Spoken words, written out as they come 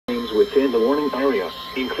locations within the warning area,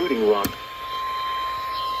 including Rock.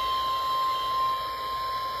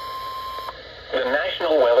 The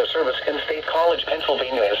National Weather Service in State College,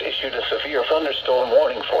 Pennsylvania has issued a severe thunderstorm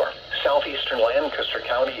warning for southeastern Lancaster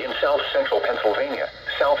County in south-central Pennsylvania,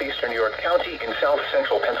 southeastern York County in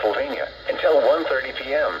south-central Pennsylvania, until 1:30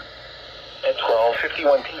 p.m. At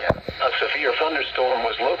 12:51 p.m., a severe thunderstorm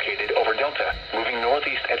was located over Delta, moving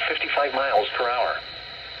northeast at 55 miles per hour.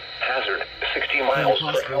 Hazard, 60 miles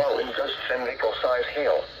per hour wind gusts and nickel-size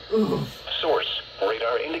hail. Source,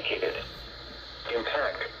 radar indicated.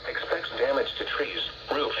 Impact, expects damage to trees,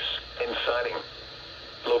 roofs, and siding.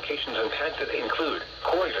 Locations impacted include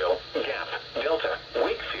Corryville, Gap, Delta,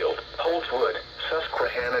 Wakefield, Holtwood,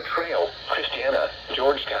 Susquehanna Trail, Christiana,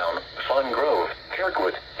 Georgetown, Fun Grove,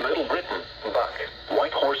 Kirkwood, Little Britain, Buck,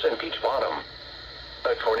 Whitehorse, and Peach Bottom.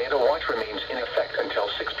 A tornado watch remains in effect until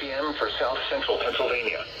 6 p.m. for south-central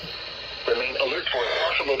Pennsylvania. Remain alert for a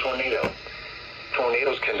possible tornado.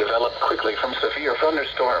 Tornadoes can develop quickly from severe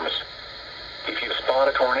thunderstorms. If you spot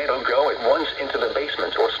a tornado, go at once into the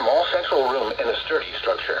basement or small central room in a sturdy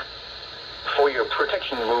structure. For your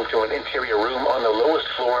protection, move to an interior room on the lowest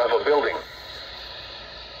floor of a building.